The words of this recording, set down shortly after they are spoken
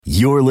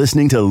You're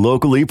listening to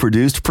locally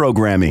produced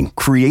programming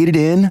created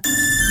in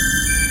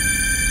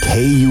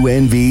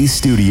KUNV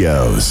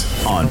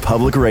Studios on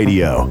Public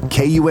Radio,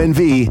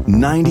 KUNV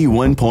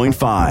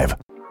 91.5.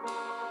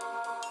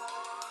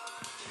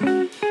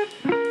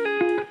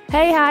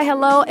 Hey, hi,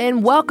 hello,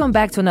 and welcome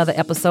back to another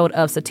episode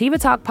of Sativa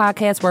Talk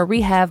Podcast, where we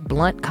have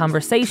blunt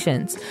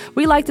conversations.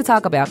 We like to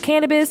talk about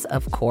cannabis,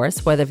 of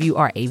course, whether you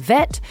are a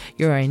vet,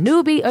 you're a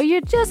newbie, or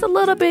you're just a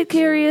little bit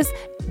curious,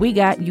 we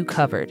got you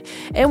covered.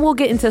 And we'll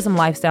get into some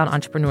lifestyle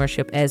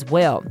entrepreneurship as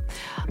well.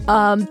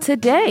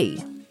 Today,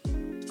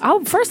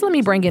 first, let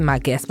me bring in my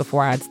guest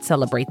before I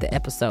celebrate the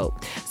episode.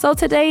 So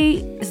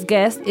today's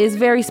guest is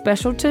very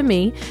special to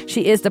me.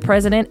 She is the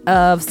president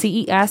of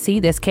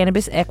CEIC, that's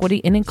Cannabis Equity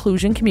and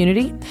Inclusion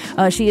Community.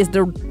 She is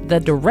the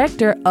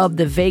director of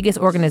the Vegas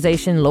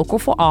organization Local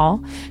for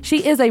All.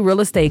 She is a real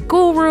estate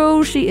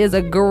guru. She is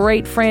a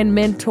great friend,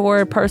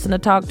 mentor, person to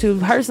talk to,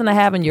 person to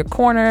have in your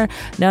corner,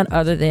 none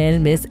other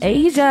than Miss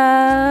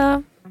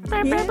Asia.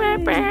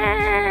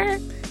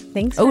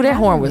 Thanks. Oh, that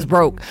horn was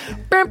broke.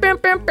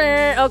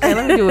 Okay,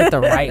 let me do it the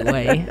right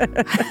way.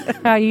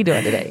 How are you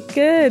doing today?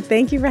 Good.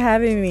 Thank you for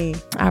having me.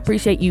 I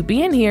appreciate you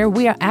being here.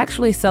 We are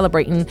actually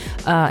celebrating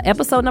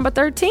episode number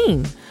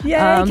 13. Yay.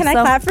 Can I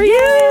clap for you?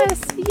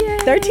 Yes. Yay.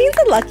 13 is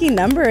a lucky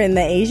number in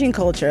the Asian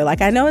culture.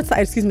 Like, I know it's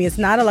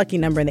not a lucky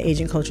number in the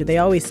Asian culture. They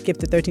always skip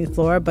the 13th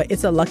floor, but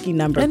it's a lucky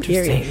number,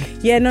 period.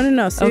 Yeah,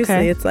 no. Seriously.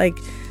 Okay. It's like,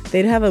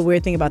 they'd have a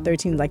weird thing about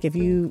 13. Like,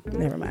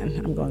 never mind.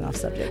 I'm going off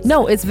subject.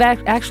 No, it's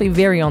actually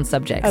very on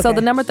subject. Okay. So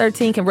the number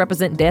 13 can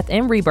represent death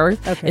and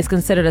rebirth. Okay. It's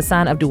considered a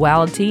sign of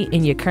duality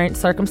in your current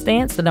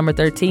circumstance. The number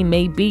 13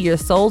 may be your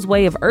soul's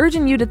way of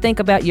urging you to think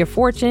about your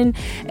fortune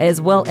as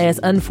well as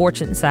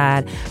unfortunate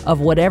side of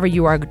whatever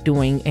you are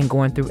doing and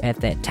going through at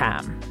that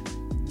time.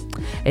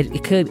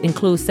 It could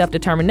include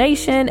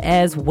self-determination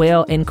as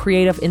well and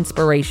creative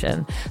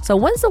inspiration. So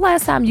when's the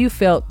last time you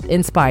felt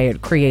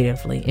inspired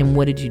creatively, and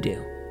what did you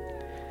do?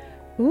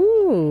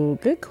 Ooh,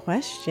 good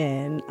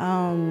question.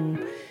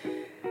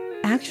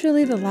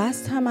 Actually, the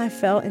last time I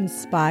felt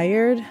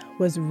inspired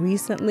was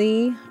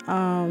recently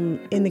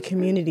in the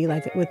community,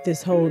 like with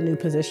this whole new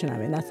position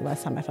I'm in. That's the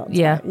last time I felt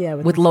inspired. Yeah,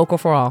 with Local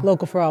for All.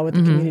 Local for All, with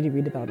the community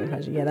redevelopment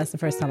project. Yeah, that's the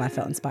first time I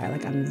felt inspired.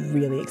 Like, I'm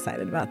really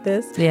excited about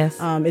this. Yes.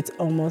 It's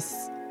almost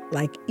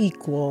like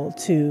equal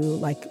to,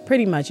 like,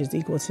 pretty much is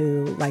equal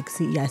to like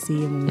CEIC,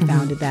 and when we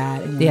founded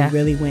that, and when we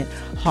really went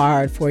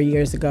hard 4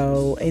 years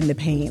ago in the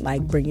paint,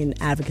 like bringing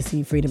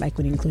advocacy, freedom,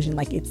 equity, inclusion.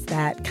 Like, it's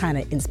that kind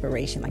of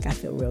inspiration. Like, I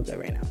feel real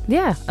good right now.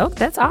 Yeah. Oh,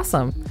 that's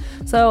awesome.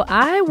 So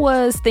I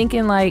was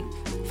thinking, like,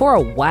 for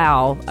a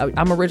while,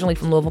 I'm originally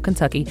from Louisville,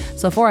 Kentucky.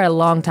 So for a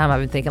long time,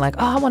 I've been thinking, like,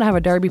 oh, I want to have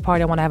a derby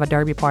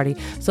party.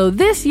 So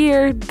this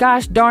year,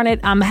 gosh darn it,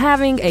 I'm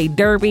having a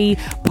derby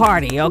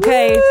party,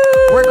 okay? Woo!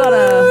 We're going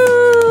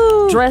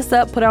to dress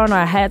up, put on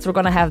our hats. We're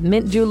going to have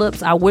mint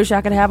juleps. I wish I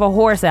could have a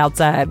horse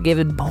outside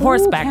giving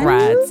horseback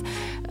rides.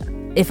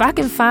 If I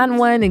can find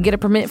one and get a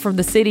permit from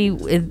the city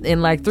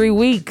in like 3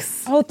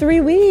 weeks. Oh, 3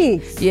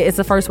 weeks. Yeah, it's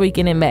the first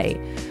weekend in May.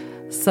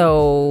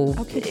 So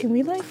okay, can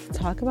we like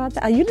talk about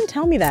that? You didn't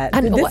tell me that.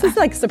 This is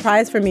like a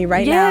surprise for me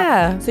right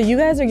now. So you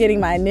guys are getting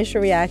my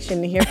initial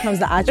reaction. Here comes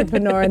the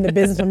entrepreneur and the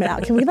businesswoman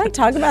out. Can we like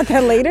talk about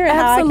that later? And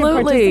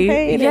absolutely. How I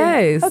can participate?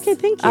 Yes. Okay,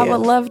 thank you. I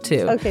would love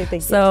to. Okay,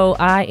 thank you. So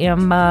I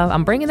am.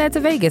 I'm bringing that to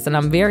Vegas, and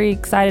I'm very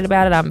excited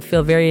about it. I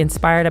feel very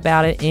inspired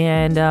about it,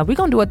 and we're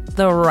gonna do it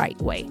the right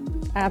way.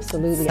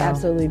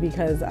 Absolutely,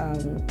 because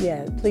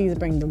please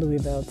bring the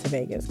Louisville to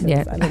Vegas.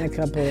 Yeah, I mean, a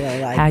couple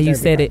of like how you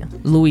said it,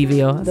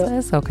 Louisville.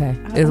 That's okay.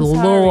 It's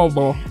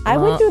Louisville. I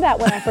went through that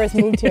when I first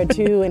moved here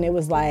too, and it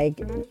was like,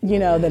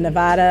 the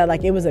Nevada,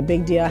 like it was a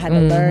big deal. I had to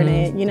learn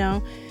it,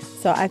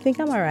 So I think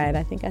I'm all right.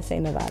 I think I say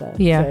Nevada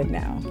good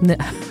now.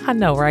 I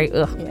know, right?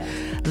 Ugh. Yeah.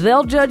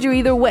 They'll judge you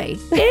either way.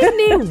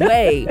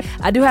 Anyway,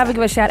 I do have to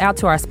give a shout out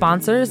to our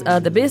sponsors,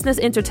 the Business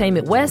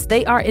Entertainment West.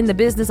 They are in the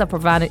business of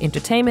providing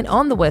entertainment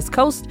on the West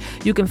Coast.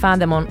 You can find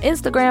them on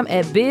Instagram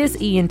at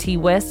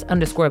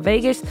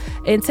BizENTWest_Vegas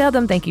and tell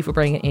them thank you for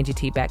bringing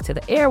NGT back to the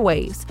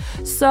airwaves.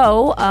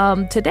 So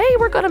today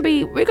we're gonna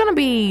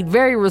be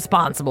very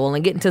responsible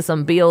and get into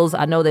some bills.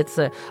 I know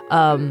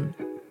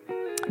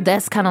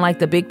that's kind of like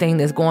the big thing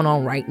that's going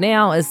on right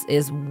now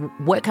is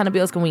what kind of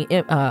bills can we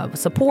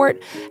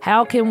support?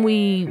 How can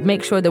we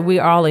make sure that we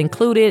are all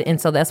included? And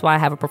so that's why I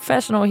have a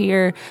professional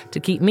here to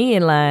keep me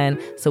in line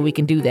so we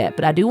can do that.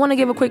 But I do want to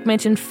give a quick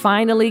mention.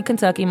 Finally,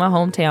 Kentucky, my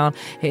hometown,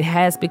 it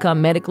has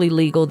become medically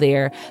legal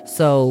there.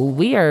 So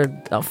we are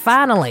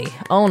finally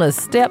on a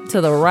step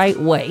to the right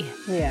way.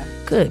 Yeah.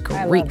 Good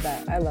grief.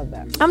 I love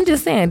that. I'm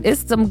just saying,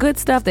 it's some good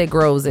stuff that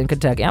grows in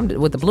Kentucky.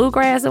 With the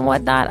bluegrass and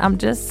whatnot, I'm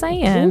just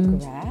saying.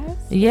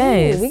 Bluegrass?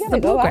 Yes, Ooh, we gotta the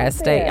go bluegrass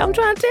out there. state. I'm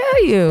trying to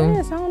tell you.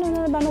 Yes, I don't know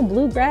nothing about no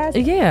bluegrass.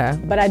 Yeah.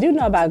 But I do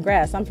know about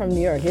grass. I'm from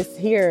New York. It's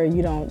here,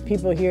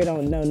 people here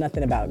don't know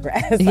nothing about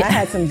grass. Yeah. I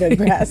had some good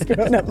grass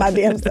growing up my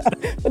damn self.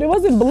 But it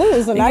wasn't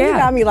blue, so now you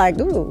got me like,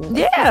 ooh.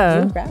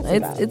 Yeah.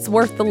 Bluegrass It's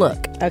worth the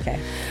look. Okay.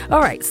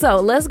 All right, so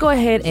let's go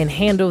ahead and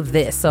handle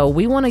this. So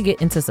we want to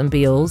get into some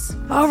bills.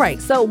 All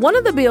right, so one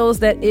of the bills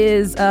that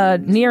is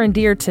near and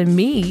dear to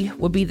me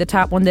would be the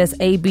top one. That's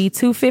AB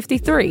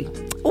 253.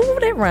 Ooh,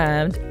 that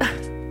rhymed.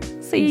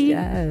 See?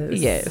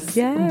 Yes.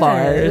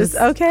 Bars.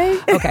 Okay.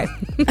 Okay.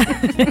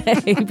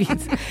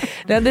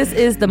 Now, this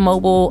is the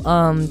mobile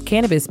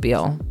cannabis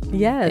bill.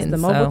 Yes, And the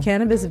mobile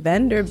cannabis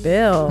vendor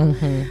bill.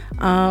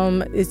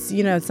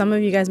 It's, some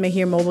of you guys may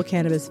hear mobile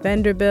cannabis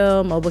vendor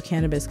bill, mobile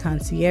cannabis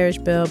concierge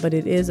bill, but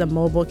it is a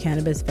mobile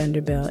cannabis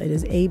vendor bill. It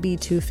is AB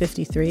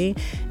 253.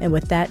 And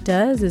what that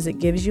does is it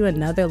gives you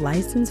another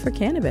license for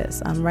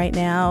cannabis. Right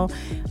now,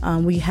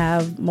 we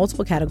have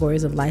multiple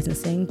categories of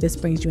licensing. This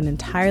brings you an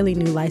entirely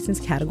new license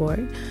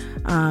category.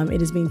 It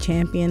is being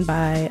championed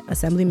by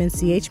Assemblyman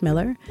C.H.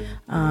 Miller.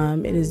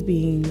 It is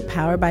being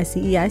powered by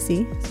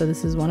CEIC. So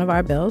this is one of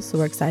our bills. So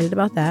we're excited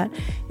about that.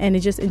 And it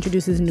just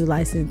introduces new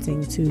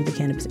licensing to the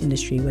cannabis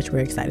industry, which we're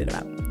excited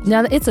about.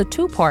 Now, it's a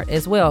two-part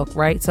as well,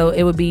 right? So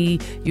it would be,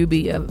 you'd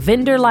be a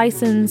vendor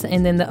license,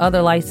 and then the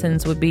other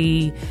license would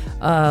be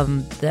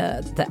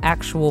the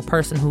actual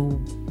person who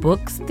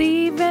books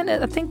the event.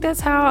 I think that's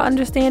how I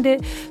understand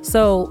it.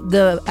 So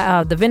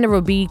the vendor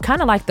would be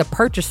kind of like the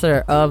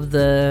purchaser of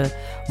the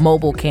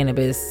mobile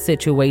cannabis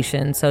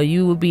situation. So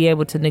you would be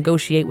able to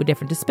negotiate with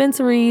different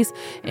dispensaries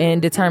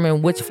and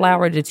determine which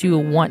flower that you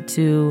want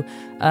to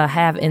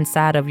have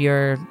inside of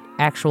your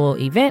actual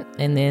event,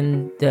 and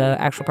then the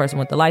actual person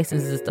with the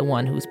license is the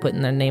one who's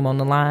putting their name on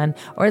the line.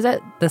 Or is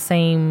that the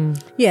same?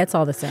 Yeah, it's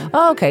all the same.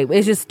 Oh, okay.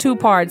 It's just two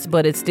parts,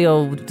 but it's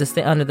still just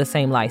under the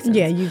same license.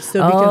 Yeah, you'd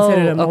still be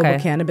considered a mobile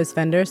cannabis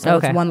vendor. So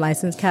it's one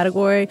license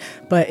category,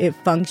 but it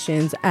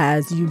functions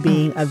as you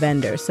being a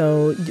vendor.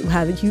 So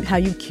how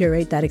you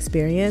curate that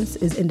experience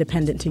is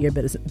independent to your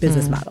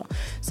business model.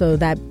 So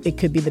that it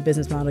could be the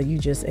business model you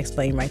just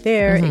explained right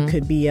there. It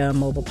could be a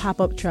mobile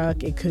pop-up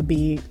truck. It could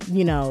be,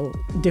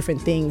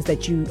 different things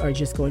that you are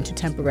just going to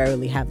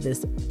temporarily have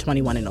this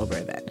 21 and over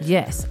event.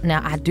 Yes. Now,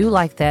 I do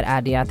like that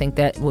idea. I think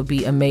that would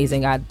be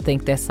amazing. I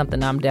think that's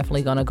something I'm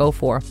definitely going to go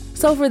for.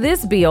 So for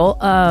this bill,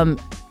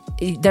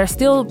 there's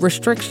still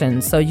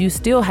restrictions. So you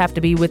still have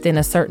to be within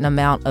a certain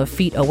amount of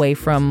feet away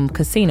from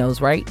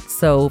casinos, right?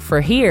 So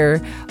for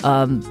here,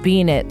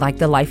 being at like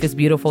the Life is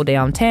Beautiful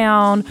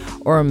downtown,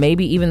 or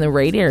maybe even the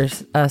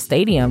Raiders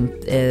Stadium,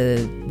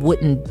 that's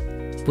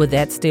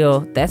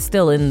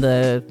still in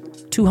the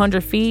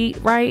 200 feet,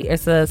 right?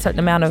 It's a certain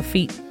amount of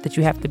feet that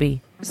you have to be.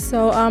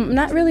 So I'm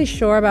not really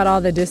sure about all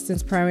the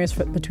distance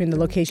parameters between the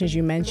locations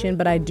you mentioned,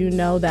 but I do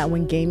know that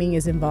when gaming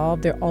is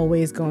involved, they're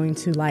always going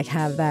to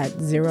have that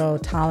zero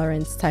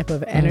tolerance type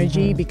of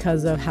energy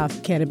because of how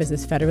cannabis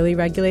is federally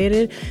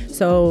regulated.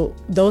 So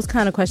those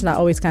kind of questions I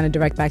always kind of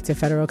direct back to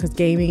federal, because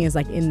gaming is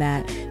in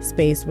that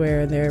space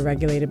where they're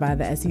regulated by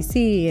the SEC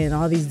and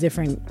all these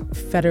different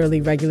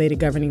federally regulated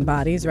governing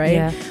bodies, right?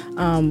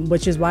 Yeah.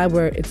 Which is why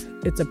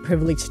it's a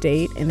privileged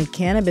state, and the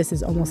cannabis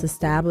is almost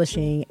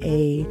establishing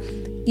a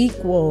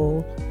equal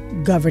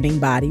governing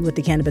body with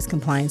the Cannabis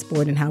Compliance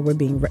Board and how we're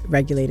being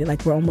regulated.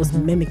 We're almost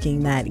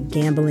mimicking that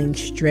gambling,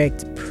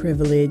 strict,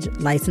 privilege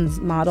license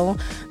model.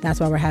 That's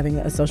why we're having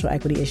a social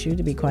equity issue,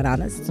 to be quite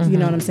honest. You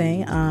know what I'm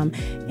saying?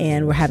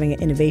 And we're having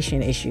an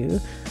innovation issue.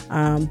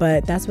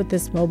 But that's what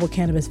this mobile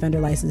cannabis vendor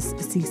license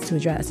seeks to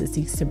address. It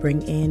seeks to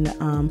bring in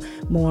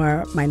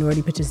more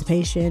minority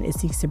participation. It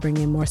seeks to bring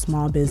in more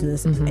small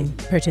business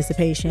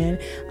participation.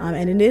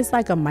 And it is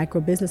like a micro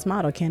business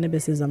model.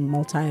 Cannabis is a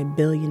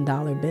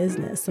multi-billion-dollar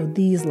business. So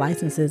these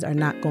licenses are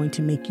not going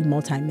to make you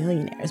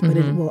multimillionaires, but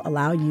it will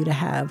allow you to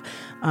have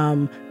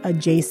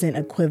adjacent,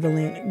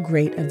 equivalent,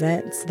 great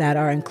events that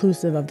are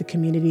inclusive of the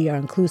community, are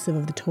inclusive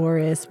of the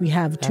tourists. We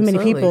have too many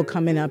people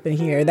coming up in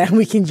here that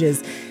we can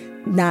just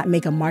not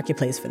make a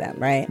marketplace for them,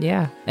 right?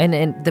 Yeah.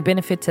 And the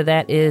benefit to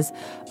that is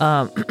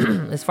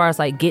as far as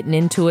getting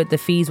into it, the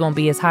fees won't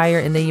be as higher,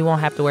 and then you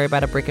won't have to worry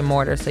about a brick and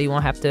mortar. So you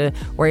won't have to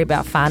worry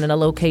about finding a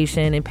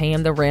location and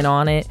paying the rent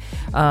on it.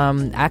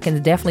 I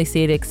can definitely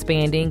see it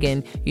expanding,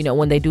 and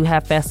when they do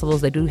have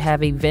festivals, they do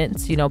have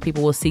events,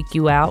 people will seek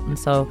you out. And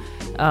so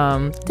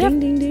ding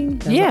ding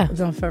ding. Yeah.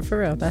 For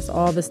real. That's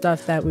all the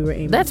stuff that we were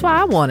aiming That's for. why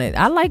I want it.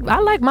 I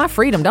like my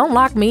freedom. Don't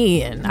lock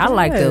me in. I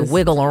like to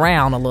wiggle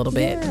around a little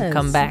bit and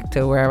come back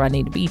to where I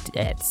need to be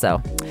at.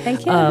 So, and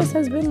cannabis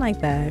has been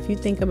like that. If you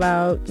think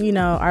about,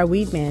 our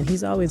weed man,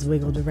 he's always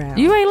wiggled around.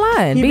 You ain't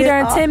lying. Be there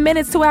in 10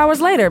 minutes, 2 hours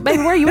later.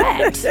 Baby, where you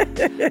at?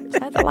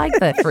 I like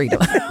that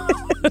freedom.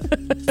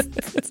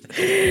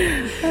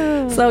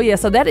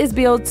 So that is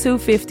Bill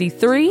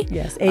 253.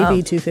 Yes,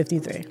 AB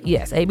 253.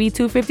 Yes, AB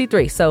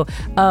 253. So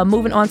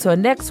moving on to our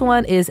next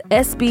one is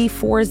SB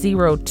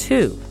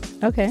 402.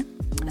 Okay.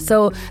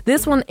 So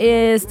this one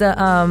is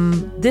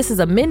this is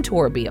a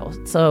mentor bill.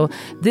 So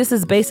this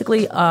is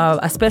basically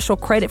a special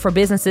credit for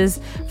businesses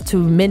to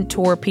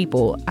mentor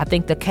people. I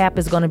think the cap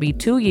is going to be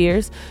 2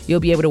 years. You'll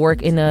be able to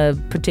work in a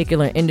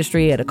particular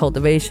industry, at a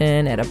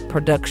cultivation, at a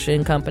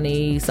production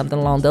company, something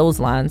along those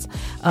lines,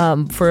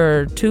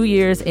 for 2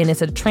 years, and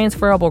it's a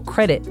transferable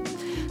credit.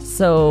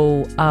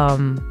 So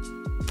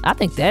I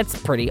think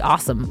that's pretty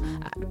awesome.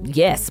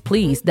 Yes,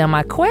 please. Now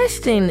my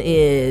question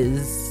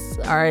is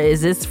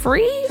this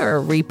free, or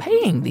are we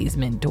paying these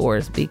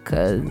mentors?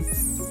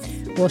 Because...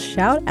 Well,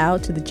 shout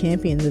out to the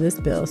champions of this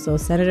bill. So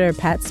Senator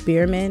Pat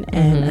Spearman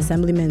and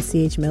Assemblyman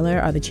C.H. Miller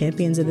are the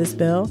champions of this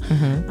bill.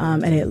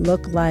 And it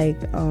looked like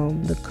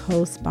the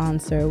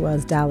co-sponsor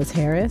was Dallas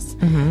Harris.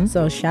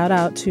 So shout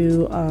out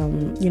to,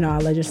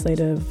 our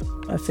legislative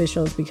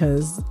officials,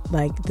 because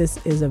this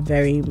is a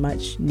very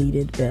much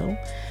needed bill.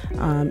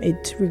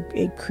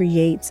 It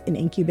creates an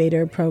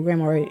incubator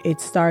program, or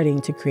it's starting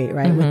to create,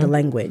 right, with the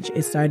language.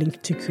 It's starting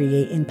to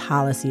create in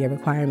policy a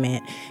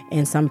requirement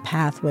and some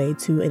pathway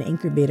to an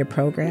incubator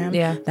program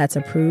that's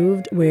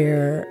approved,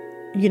 where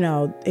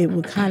it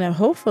would kind of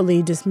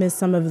hopefully dismiss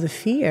some of the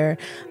fear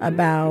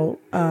about,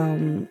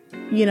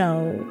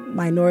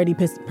 minority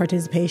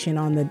participation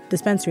on the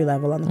dispensary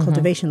level, on the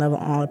cultivation level,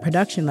 on the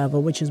production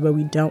level, which is where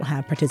we don't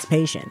have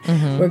participation.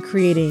 We're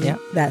creating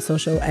that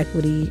social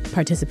equity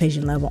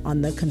participation level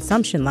on the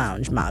consumption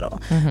lounge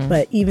model.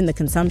 But even the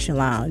consumption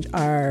lounge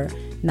are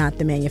not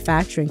the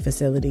manufacturing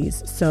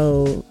facilities.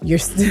 So you're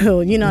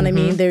still, you know what I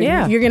mean?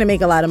 You're going to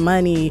make a lot of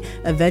money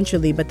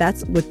eventually, but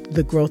that's with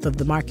the growth of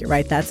the market,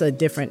 right? That's a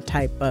different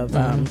type of,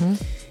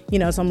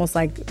 it's almost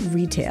like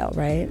retail,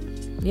 right?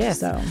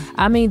 Yes. So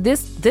I mean,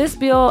 this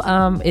bill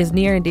is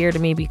near and dear to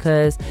me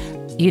because,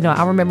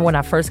 I remember when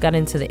I first got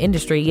into the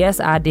industry,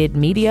 yes, I did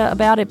media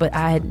about it, but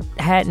I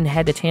hadn't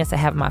had the chance to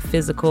have my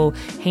physical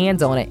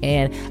hands on it.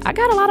 And I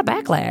got a lot of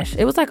backlash.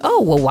 It was like,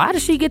 oh, well, why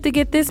does she get to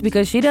get this?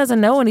 Because she doesn't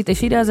know anything.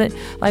 She doesn't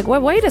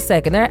wait a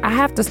second. I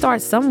have to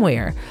start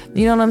somewhere.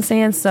 You know what I'm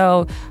saying?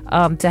 So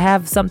to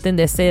have something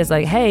that says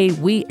hey,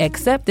 we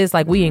accept this,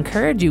 we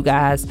encourage you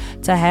guys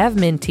to have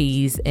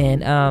mentees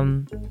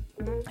and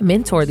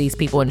mentor these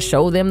people and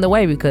show them the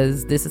way,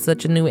 because this is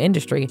such a new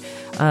industry.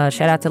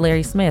 Shout out to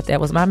Larry Smith.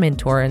 That was my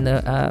mentor in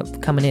the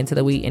coming into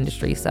the weed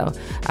industry. So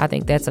I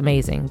think that's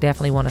amazing.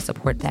 Definitely want to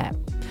support that.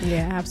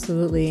 Yeah,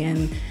 absolutely.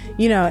 And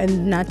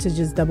and not to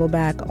just double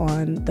back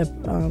on the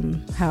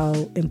how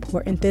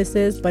important this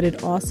is, but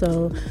it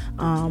also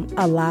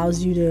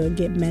allows you to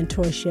get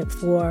mentorship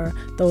for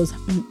those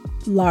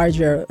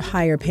larger,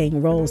 higher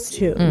paying roles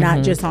too,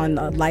 not just on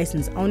a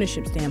license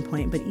ownership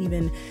standpoint, but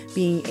even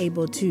being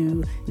able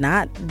to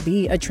not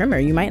be a trimmer.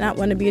 You might not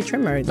want to be a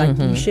trimmer.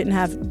 You shouldn't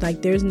have,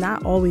 there's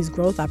not always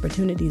growth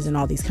opportunities in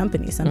all these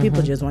companies. Some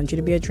people just want you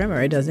to be a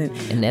trimmer. It doesn't.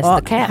 And that's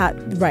the cap.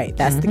 Right.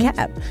 That's the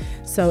cap.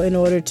 So in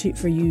order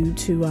for you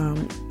to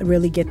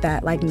really get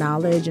that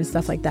knowledge and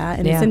stuff like that,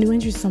 and it's a new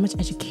industry, so much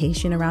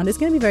education around it. It's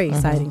going to be very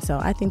exciting. So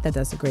I think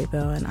that's a great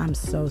bill, and I'm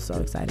so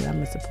excited. I'm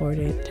going to support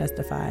it,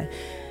 testify.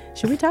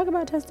 Should we talk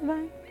about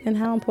testifying and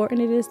how important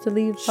it is to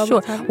leave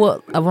public comment?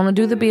 Well, I want to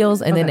do the bills,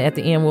 and then at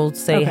the end we'll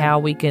say how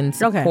we can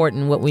support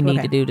and what we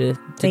need to do to do.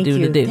 Thank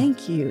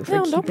you for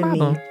keeping no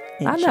problem.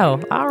 me. I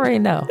know. I already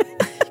know.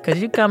 Because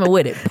you're coming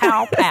with it.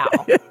 Pow, pow.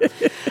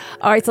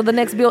 All right, so the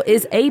next bill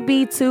is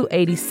AB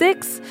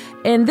 286,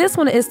 and this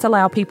one is to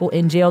allow people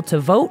in jail to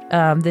vote.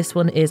 This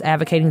one is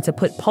advocating to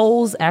put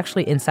polls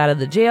actually inside of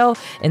the jail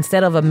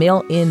instead of a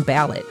mail-in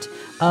ballot.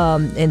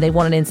 And they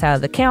want it inside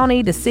of the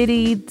county, the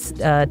city,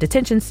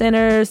 detention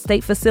centers,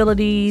 state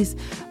facilities,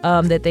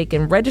 that they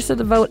can register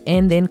to vote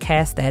and then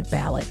cast that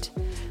ballot.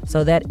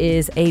 So that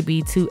is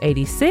AB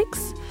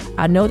 286.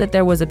 I know that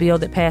there was a bill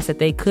that passed that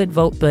they could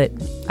vote, but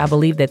I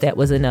believe that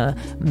was in a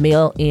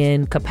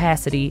mail-in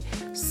capacity.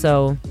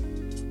 So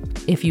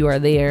if you are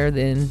there,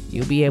 then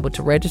you'll be able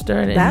to register.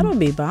 And that'll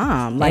be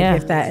bomb.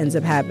 If that ends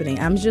up happening.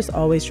 I'm just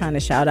always trying to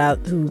shout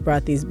out who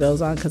brought these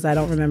bills on, because I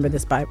don't remember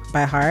this by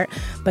heart.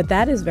 But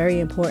that is very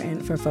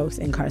important for folks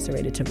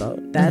incarcerated to vote.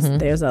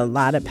 There's a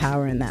lot of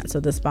power in that. So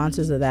the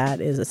sponsors of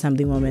that is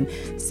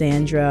Assemblywoman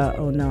Sandra,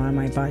 I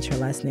might botch her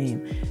last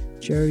name,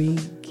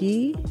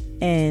 Jurigi,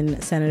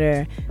 and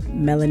Senator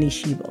Melanie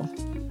Schiebel.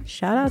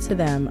 Shout out to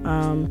them.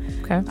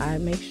 Okay.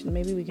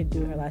 Maybe we could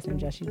do her last name.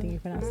 Josh, you think you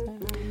pronounced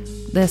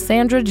that? The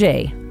Sandra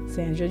J.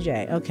 Sandra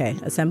J. Okay.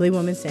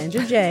 Assemblywoman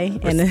Sandra J.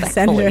 and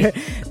Senator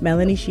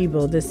Melanie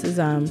Schiebel. This is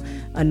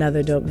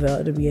another dope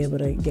bill to be able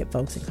to get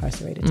folks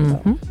incarcerated to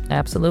vote.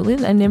 Absolutely.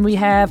 And then we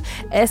have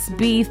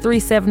SB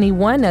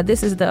 371. Now,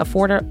 this is the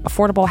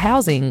affordable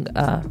housing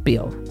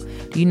bill.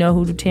 Do you know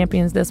who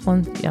champions this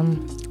one?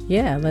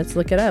 Yeah, let's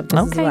look it up.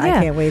 I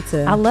can't wait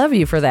to... I love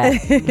you for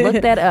that.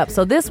 Look that up.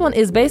 So this one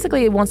is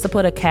basically, it wants to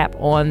put a cap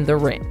on the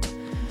rent.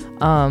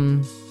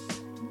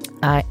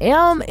 I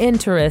am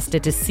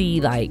interested to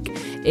see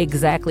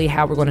exactly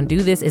how we're going to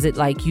do this. Is it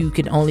you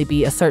can only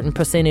be a certain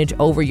percentage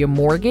over your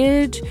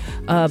mortgage?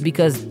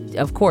 Because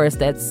of course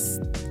that's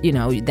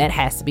that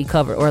has to be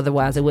covered, or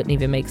otherwise it wouldn't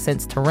even make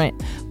sense to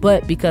rent.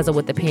 But because of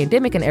with the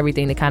pandemic and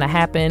everything that kind of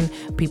happened,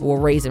 people were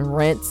raising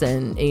rents,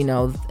 and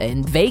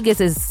and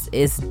Vegas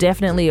is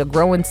definitely a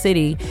growing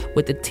city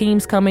with the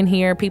teams coming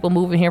here, people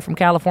moving here from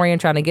California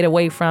and trying to get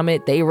away from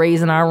it. They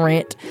raising our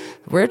rent.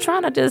 We're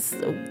trying to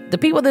the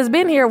people that's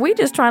been here, we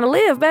just trying to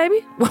live,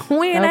 baby.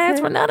 We ain't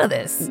asked for none of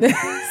this.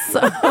 So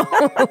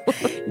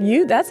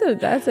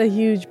that's a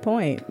huge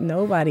point.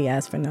 Nobody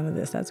asked for none of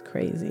this. That's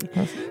crazy.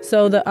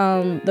 So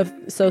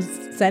so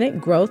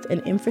Senate Growth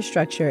and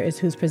Infrastructure is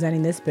who's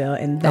presenting this bill,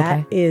 and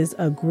that is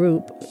a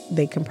group.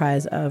 They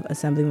comprise of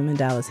Assemblywoman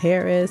Dallas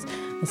Harris,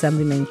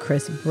 Assemblyman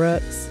Chris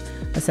Brooks,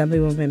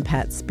 Assemblywoman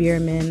Pat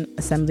Spearman,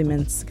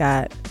 Assemblyman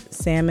Scott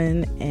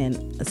Salmon, and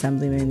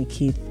Assemblyman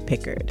Keith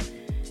Pickard.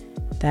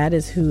 That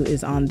is who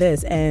is on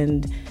this.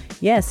 And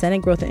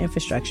Senate Growth and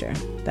Infrastructure.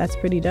 That's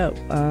pretty dope.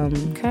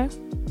 Okay.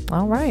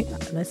 All right.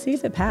 Let's see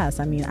if it passed.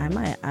 I mean, I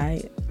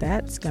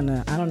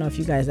don't know if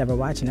you guys ever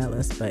watch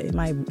Nellis, but it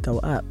might go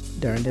up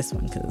during this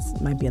one because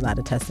it might be a lot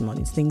of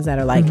testimonies, things that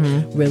are like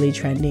really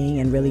trending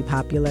and really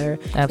popular.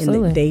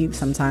 Absolutely. And they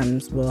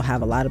sometimes will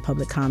have a lot of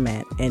public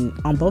comment, and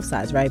on both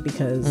sides, right?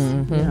 Because,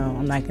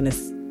 I'm not going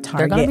to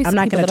target. I'm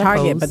not going to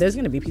target, but there's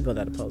going to be people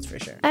that oppose for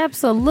sure.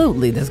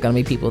 Absolutely. There's going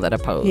to be people that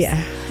oppose.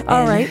 Yeah.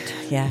 All right.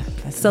 Yeah.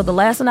 So the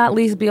last but not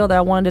least bill that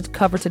I wanted to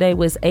cover today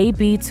was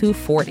AB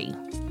 240.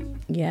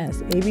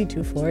 Yes, AB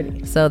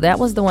 240. So that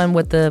was the one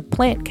with the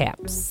plant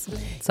caps.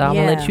 So I'm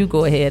going to let you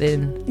go ahead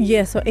and...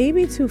 Yeah, so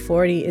AB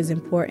 240 is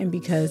important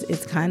because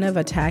it's kind of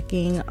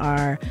attacking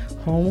our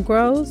home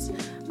grows.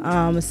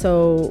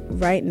 So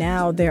right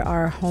now there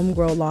are home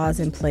grow laws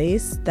in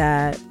place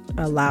that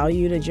allow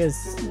you to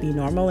just be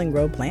normal and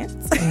grow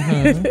plants.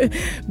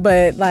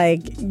 But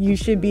like you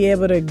should be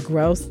able to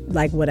grow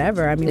like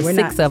whatever. I mean, it's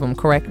six of them,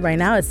 correct? Right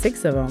now it's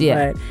 6 of them.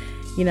 Yeah. But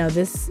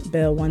this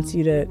bill wants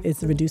you to,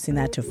 it's reducing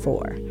that to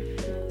 4.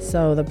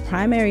 So the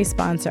primary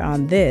sponsor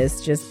on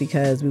this, just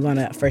because we want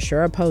to for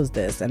sure oppose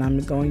this, and I'm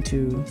going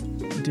to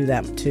do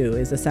that too,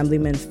 is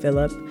Assemblyman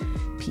Philip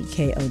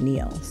P.K.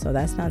 O'Neill. So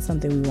that's not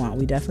something we want.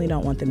 We definitely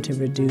don't want them to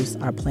reduce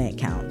our plant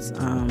counts.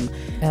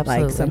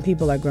 Like some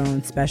people are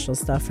growing special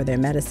stuff for their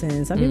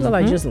medicine. Some people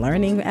are just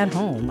learning at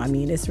home. I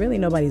mean, it's really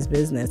nobody's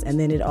business. And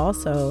then it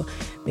also,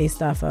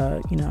 based off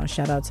of,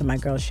 shout out to my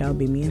girl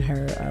Shelby. Me and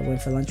her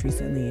went for lunch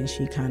recently, and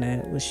she kind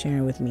of was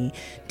sharing with me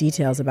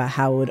details about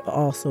how it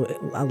also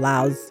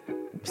allows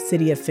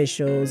city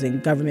officials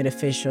and government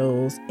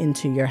officials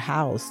into your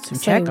house to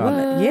check on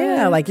it.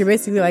 Yeah, like you're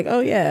basically like,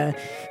 oh yeah,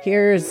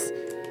 here's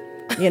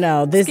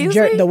this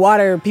the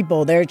water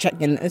people, they're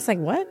checking. It's like,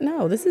 what?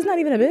 No, this is not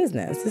even a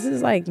business. This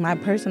is like my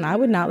person. I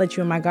would not let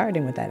you in my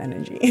garden with that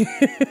energy.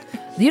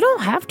 You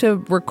don't have to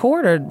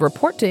record or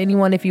report to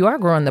anyone if you are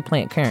growing the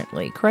plant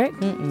currently,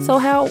 correct?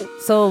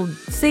 So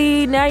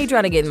see, now you're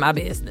trying to get in my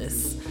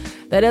business.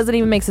 That doesn't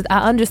even make sense.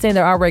 I understand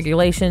there are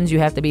regulations. You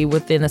have to be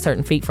within a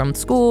certain feet from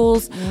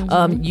schools.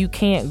 You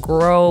can't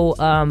grow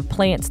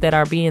plants that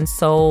are being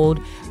sold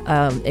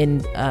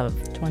in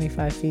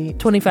 25 feet.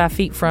 25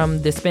 feet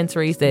from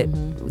dispensaries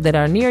that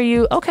are near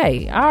you.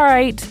 Okay, all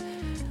right,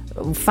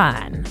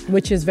 fine.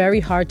 Which is very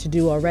hard to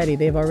do already.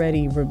 They've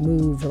already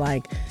removed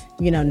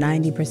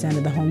 90%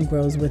 of the home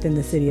grows within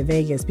the city of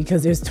Vegas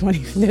because there's a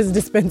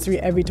dispensary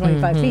every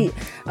 25 feet,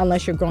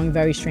 unless you're growing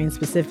very strain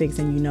specifics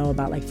and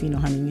about like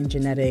phenohunting and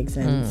genetics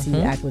and seed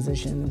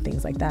acquisition and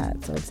things like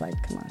that. So it's like,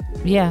 come on.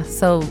 Yeah.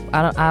 So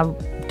I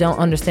don't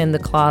understand the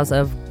clause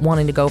of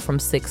wanting to go from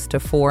 6 to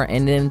 4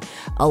 and then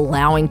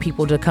allowing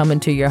people to come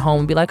into your home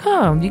and be like,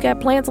 you got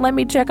plants? Let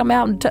me check them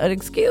out. And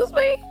excuse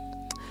me.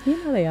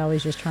 They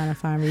always just trying to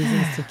find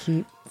reasons to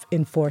keep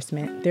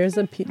enforcement. There's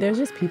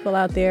just people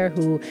out there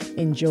who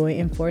enjoy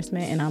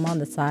enforcement, and I'm on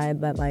the side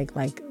that like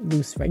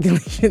loose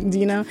regulations.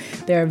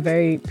 There are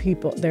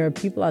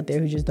people out there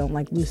who just don't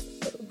like loose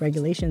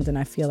regulations, and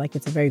I feel like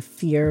it's a very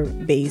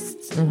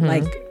fear-based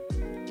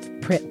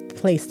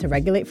place to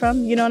regulate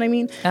from. You know what I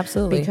mean?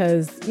 Absolutely.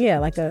 Because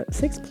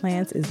 6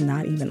 plants is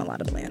not even a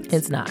lot of plants.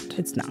 It's not.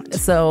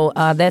 So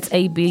that's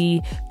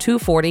AB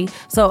 240.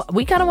 So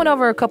we kind of went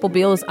over a couple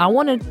bills. I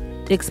want to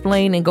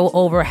explain and go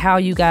over how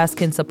you guys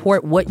can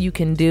support, what you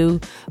can do,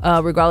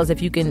 regardless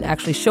if you can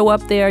actually show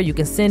up there, you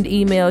can send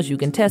emails, you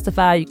can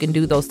testify, you can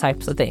do those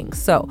types of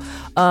things. So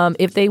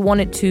if they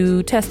wanted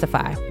to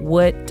testify,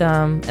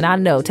 and I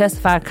know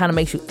testify kind of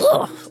makes you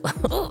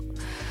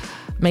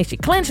makes you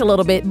clench a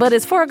little bit, but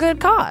it's for a good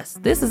cause.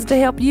 This is to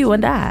help you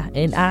and I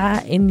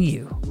and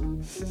you.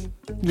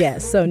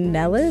 Yes. So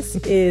Nellis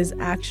is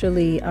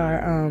actually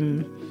our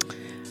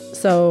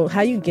so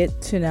how you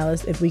get to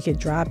Nellis, if we could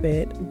drop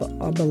it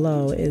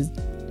below, is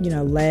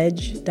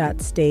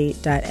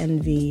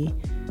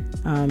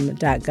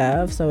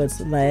ledge.state.nv.gov. So it's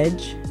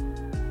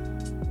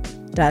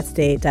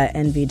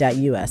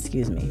ledge.state.nv.us.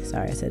 Excuse me.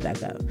 Sorry, I said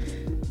 .gov.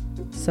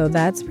 So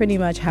that's pretty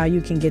much how you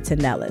can get to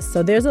Nellis.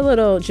 So there's a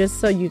little, just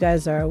so you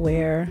guys are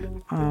aware,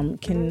 I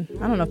don't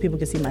know if people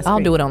can see my screen. I'll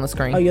do it on the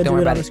screen. Oh, you'll do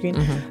it on the screen?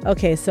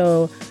 Okay,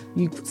 so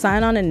You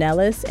sign on to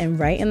Nellis, and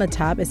right in the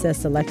top, it says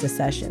select a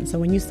session. So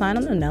when you sign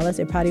on to Nellis,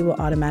 it probably will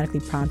automatically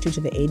prompt you to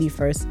the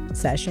 81st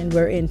session.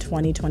 We're in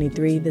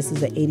 2023. This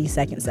is the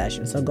 82nd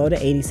session. So go to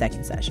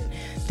 82nd session.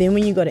 Then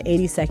when you go to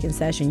 82nd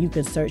session, you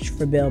can search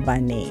for bill by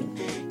name.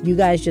 You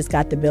guys just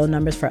got the bill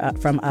numbers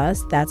from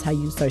us. That's how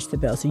you search the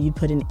bill. So you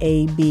put in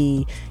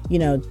AB,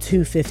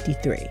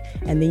 253.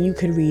 And then you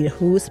could read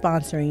who's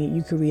sponsoring it.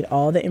 You could read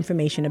all the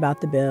information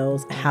about the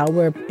bills, how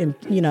we're,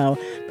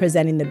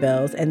 presenting the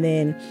bills. And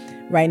then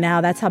right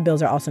now, that's how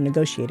bills are also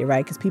negotiated,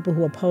 right? Because people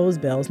who oppose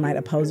bills might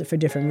oppose it for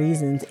different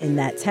reasons in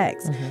that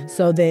text. Mm-hmm.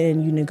 So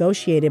then you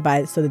negotiate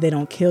it so that they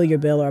don't kill your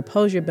bill or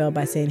oppose your bill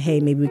by saying,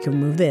 hey, maybe we can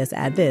remove this,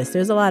 add this.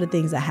 There's a lot of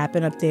things that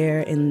happen up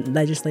there in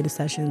legislative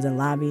sessions and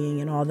lobbying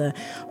and all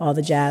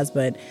the jazz.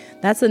 But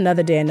that's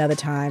another day, another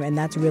time. And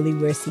that's really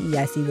where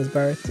CEIC was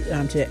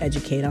birthed, to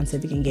educate on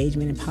civic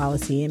engagement and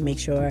policy and make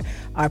sure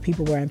our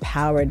people were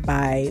empowered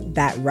by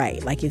that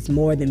right. Like, it's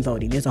more than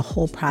voting. There's a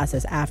whole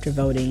process after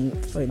voting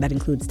that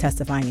includes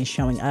testifying and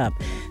showing up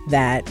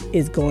that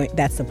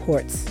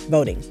supports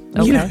voting.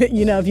 Okay.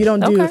 If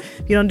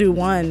you don't do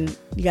one,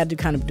 you got to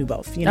kind of do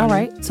both. All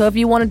right. So if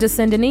you wanted to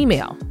send an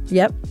email,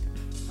 yep.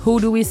 Who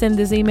do we send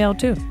this email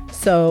to?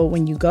 So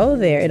when you go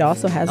there, it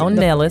also has on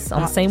Nellis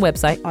on the same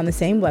website. On the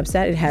same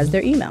website, it has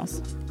their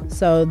emails.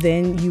 So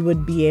then you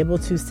would be able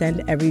to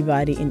send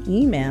everybody an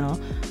email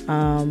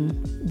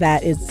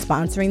that is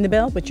sponsoring the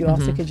bill, but you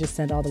also could just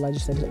send all the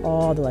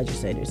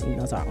legislators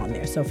emails are on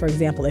there. So for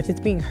example, if it's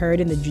being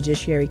heard in the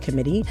Judiciary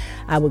Committee,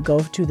 I would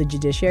go to the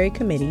Judiciary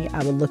Committee,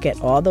 I would look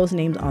at all those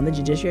names on the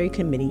Judiciary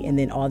Committee, and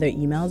then all their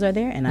emails are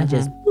there, and I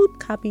just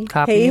copy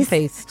and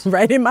paste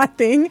right in my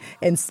thing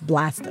and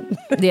blast them.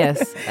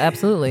 Yes,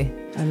 absolutely.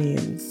 I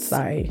mean,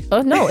 sorry.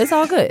 Oh, no, it's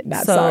all good.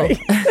 Not sorry.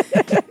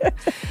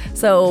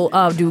 So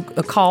do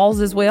calls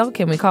as well?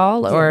 Can we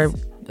call? Yes. Or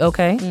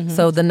okay. Mm-hmm.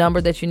 So the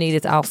number that you need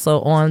is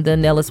also on the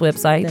Nellis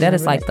website. That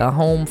is like the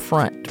home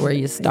front where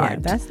you start. Yeah,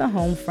 that's the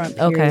home front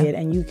period. Okay.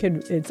 And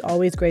it's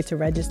always great to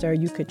register.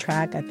 You could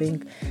track, I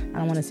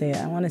want to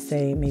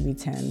say maybe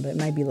 10, but it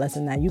might be less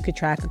than that. You could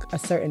track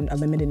a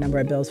limited number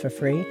of bills for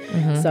free.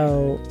 Mm-hmm.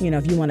 So,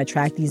 if you want to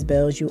track these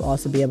bills, you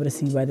also be able to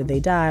see whether they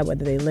die,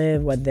 whether they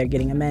live, whether they're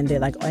getting amended,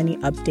 like any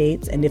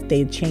updates, and if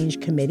they change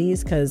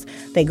committees, because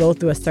they go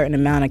through a certain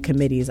amount of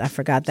committees. I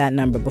forgot that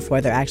number before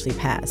they're actually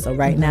passed. So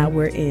right now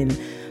we're in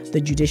the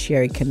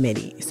Judiciary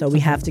Committee. So we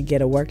have to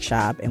get a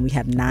workshop, and we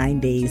have 9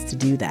 days to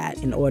do that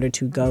in order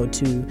to go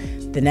to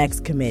the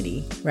next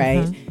committee,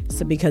 right? Mm-hmm.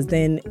 So because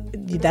then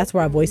that's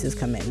where our voices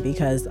come in,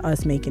 because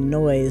us making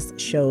noise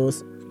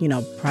shows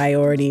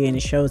priority, and it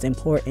shows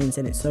importance,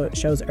 and it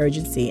shows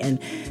urgency and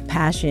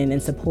passion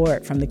and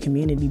support from the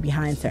community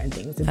behind certain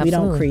things. If we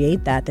don't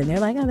create that, then they're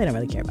like, oh, they don't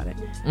really care about it.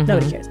 Mm-hmm.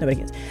 Nobody cares.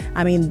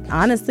 I mean,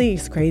 honestly,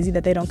 it's crazy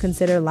that they don't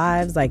consider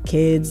lives like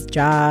kids,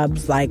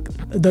 jobs, like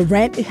the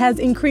rent has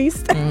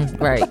increased.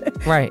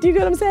 Right. Do you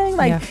get what I'm saying?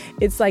 Like,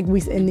 it's like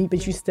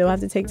but you still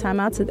have to take time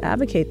out to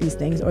advocate these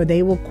things, or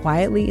they will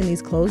quietly in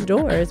these closed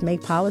doors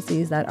make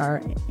policies that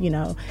are,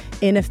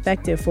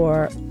 ineffective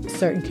for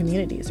certain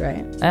communities,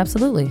 right?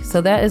 Absolutely.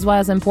 So that is why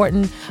it's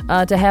important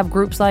to have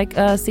groups like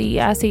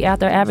CEIC out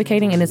there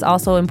advocating. And it's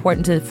also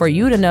important for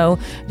you to know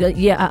that,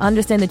 I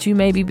understand that you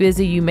may be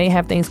busy, you may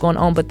have things going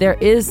on, but there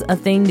is a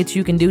thing that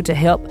you can do to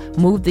help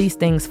move these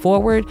things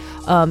forward.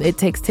 It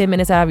takes 10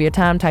 minutes out of your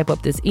time. Type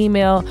up this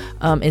email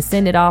and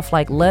send it off.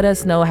 Like, let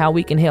us know how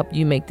we can help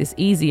you make this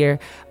easier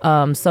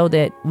so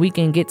that we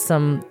can get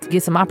some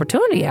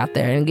opportunity out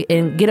there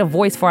and get a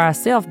voice for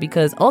ourselves.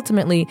 Because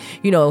ultimately,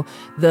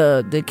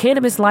 the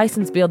cannabis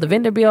license bill, the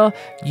vendor bill,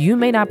 you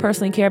may not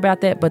personally care about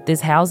that, but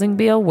this housing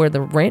bill where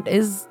the rent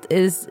is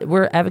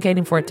we're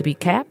advocating for it to be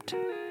capped,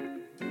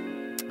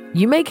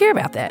 you may care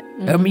about that.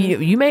 Mm-hmm. I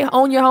mean, you may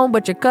own your home,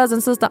 but your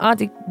cousin, sister,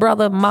 auntie,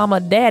 brother, mama,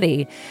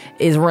 daddy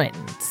is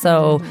renting.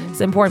 So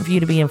it's important for you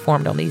to be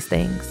informed on these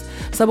things.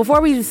 So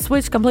before we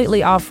switch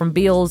completely off from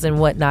bills and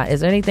whatnot, is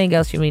there anything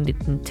else you need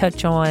to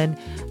touch on?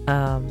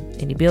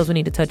 Any bills we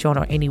need to touch on,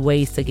 or any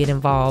ways to get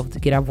involved, to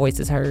get our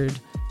voices heard?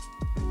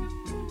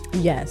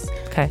 Yes.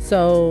 Okay.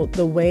 So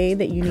the way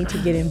that you need to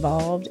get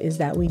involved is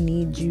that we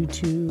need you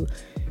to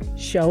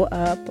show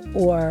up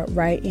or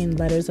write in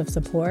letters of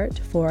support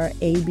for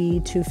AB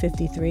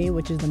 253,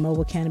 which is the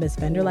Mobile Cannabis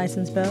Vendor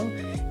License Bill.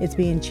 It's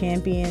being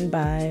championed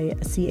by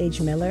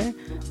C.H. Miller,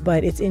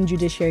 but it's in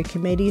Judiciary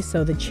Committee.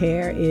 So the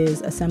chair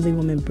is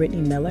Assemblywoman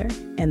Brittany Miller,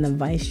 and the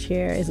vice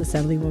chair is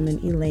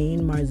Assemblywoman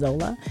Elaine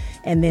Marzola.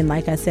 And then,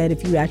 like I said,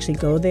 if you actually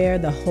go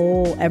there,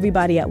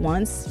 everybody at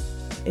once,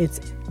 it's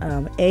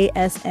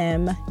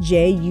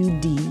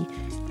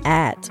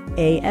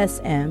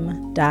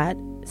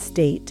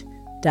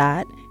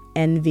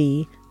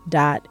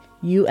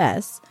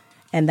asmjud@asm.state.nv.us,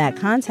 And that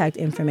contact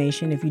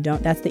information, if you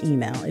don't, that's the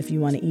email. If you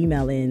want to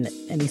email in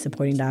any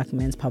supporting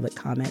documents, public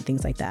comment,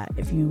 things like that.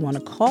 If you want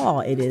to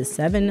call, it is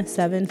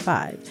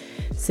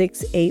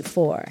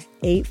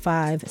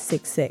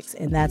 775-684-8566.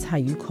 And that's how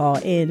you call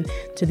in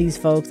to these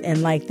folks.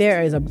 And like,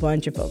 there is a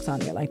bunch of folks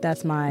on here. Like,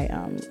 that's my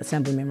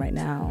assemblyman right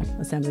now,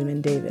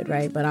 Assemblyman David,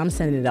 right? But I'm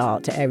sending it all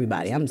to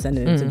everybody. I'm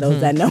sending it to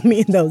those that know me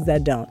and those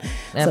that don't.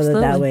 Absolutely.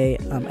 So that way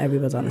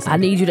everyone's on the same. I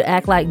need you to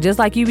act like, just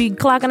like you be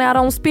clocking out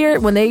on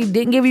Spirit when they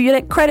didn't give you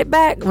that credit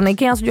back, when they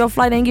canceled your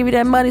flight, they didn't give you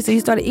that money, so you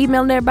started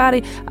emailing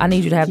everybody. I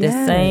need you to have the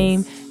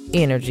same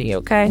energy,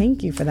 okay?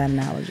 Thank you for that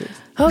analogy.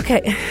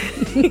 Okay.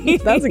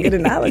 That's a good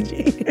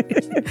analogy.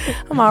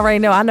 I'm already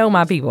know. I know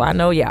my people. I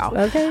know y'all.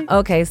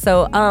 Okay.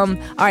 So, all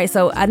right.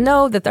 So I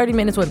know the 30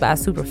 minutes went by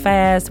super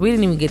fast. We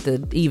didn't even get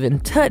to even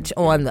touch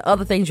on the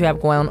other things you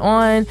have going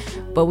on,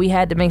 but we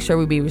had to make sure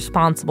we be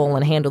responsible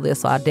and handle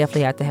this. So I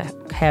definitely have to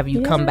have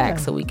you come back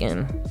so we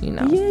can,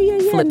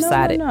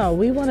 flip-side it. No.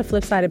 We want to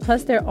flip-side it.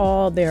 Plus, they're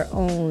all their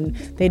own.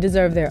 They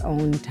deserve their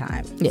own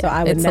time. Yeah, so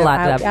I would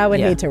I would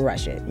hate to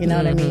rush it. You know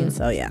what I mean?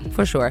 So yeah.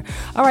 For sure.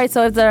 All right.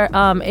 So is there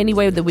any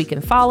way that we can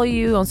follow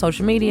you on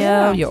social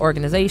media, your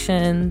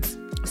organizations?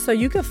 So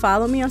you can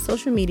follow me on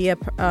social media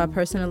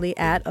personally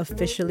at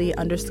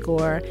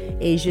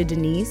officially_Asia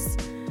Denise.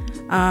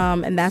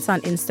 And that's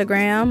on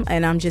Instagram.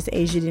 And I'm just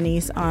Asia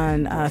Denise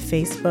on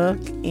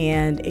Facebook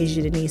and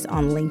Asia Denise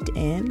on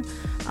LinkedIn.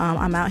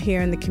 I'm out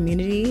here in the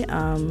community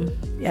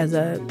as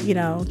a,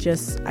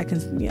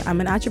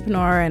 I'm an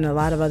entrepreneur and a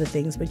lot of other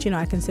things, but,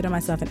 I consider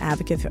myself an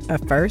advocate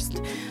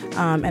first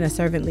and a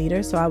servant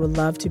leader. So I would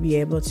love to be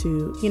able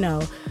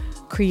to,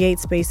 create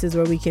spaces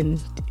where we can,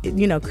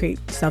 create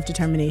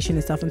self-determination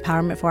and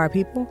self-empowerment for our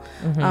people.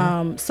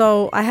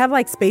 So I have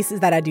like spaces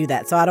that I do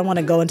that. So I don't want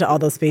to go into all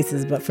those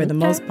spaces, but for the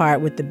most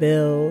part, with the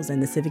bills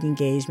and the civic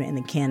engagement and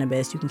the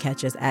cannabis, you can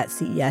catch us at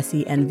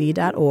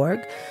cescnv.org.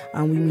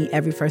 We meet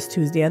every first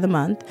Tuesday of the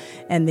month,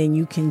 and then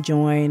you can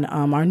join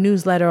our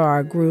newsletter or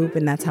our group,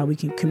 and that's how we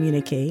can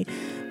communicate.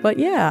 But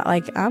yeah,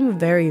 like, I'm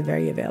very,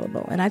 very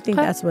available. And I think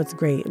that's what's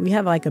great. We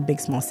have like a big,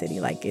 small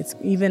city. Like, it's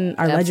even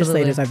our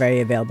legislators are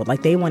very available.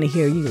 Like, they want to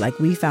hear you. Like,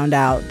 we found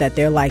out that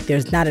they're like,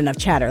 there's not enough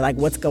chatter. Like,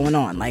 what's going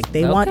on? Like,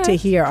 they want to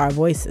hear our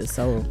voices.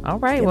 So, all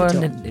right. Well,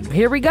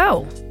 here we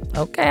go.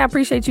 Okay, I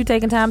appreciate you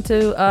taking time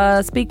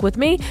to speak with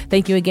me.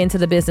 Thank you again to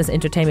the Business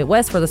Entertainment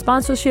West for the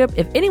sponsorship.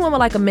 If anyone would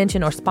like a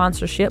mention or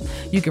sponsorship,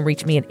 you can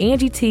reach me at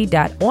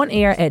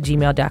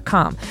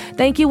angiet.onair@gmail.com.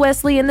 Thank you,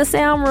 Wesley, in the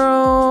sound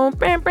room.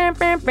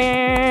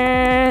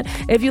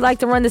 If you'd like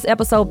to run this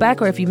episode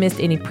back, or if you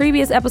missed any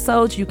previous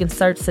episodes, you can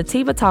search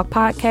Sativa Talk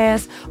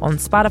Podcast on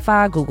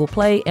Spotify, Google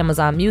Play,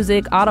 Amazon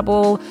Music,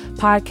 Audible,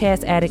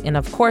 Podcast Addict, and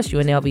of course,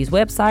 UNLV's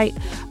website.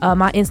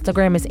 My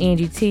Instagram is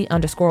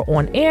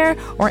AngieT_OnAir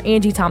or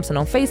Angie Thompson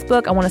on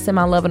Facebook. I want to send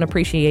my love and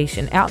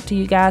appreciation out to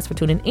you guys for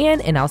tuning in,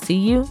 and I'll see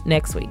you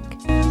next week.